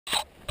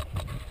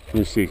Let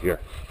me see here.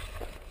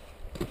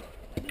 See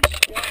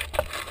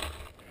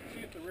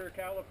if the rear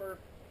caliper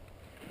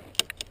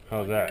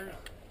How's that?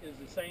 is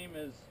the same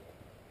as.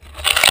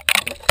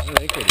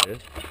 I think it is.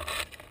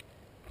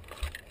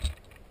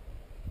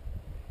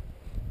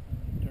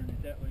 Turn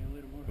it that way a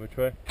little more. Which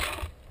way?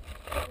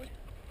 That way.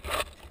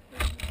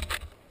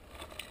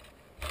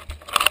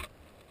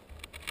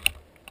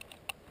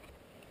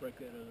 Break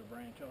that other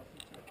branch off.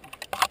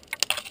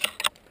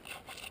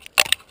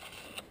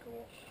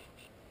 Cool.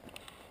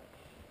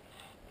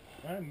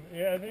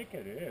 Yeah, I think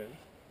it is.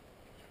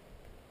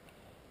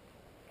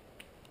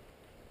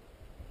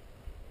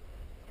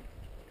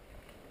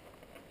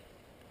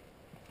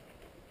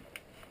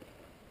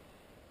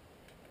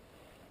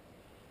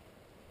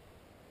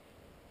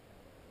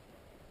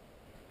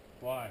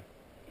 Why?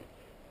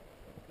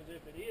 Because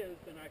if it is,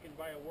 then I can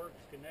buy a Works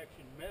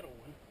Connection metal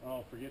one.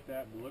 Oh, forget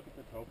that. Look at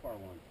the Topar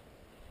one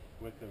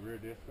with the rear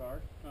disc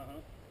guard.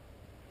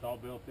 It's all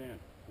built in.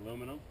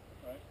 Aluminum.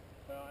 Right.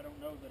 Well, I don't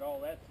know that all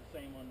that's the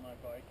same on my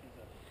bike as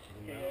a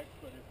KX,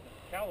 but if the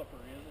caliper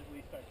is, at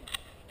least I can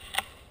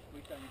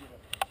get a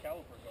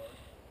caliper guard.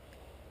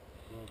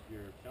 Well, if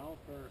your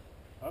caliper,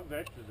 I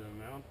bet you the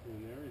mount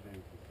and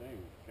everything's the same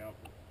as the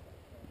caliper.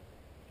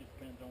 Just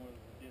depends on whether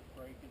the disc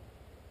brake is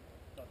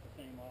got the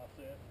same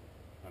offset.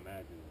 I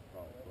imagine it's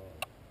probably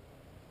close.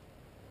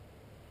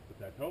 But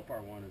that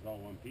Topar one is all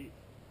one piece.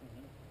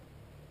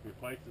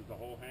 Replaces the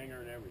whole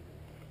hanger and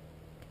everything.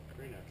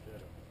 Pretty nice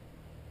setup.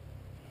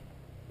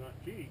 Not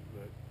cheap,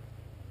 but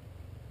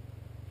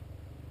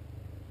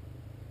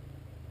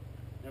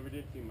never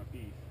did see my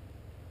piece.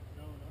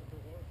 No, not for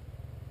horse.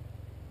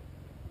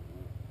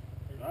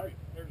 Alright.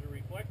 There's a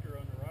reflector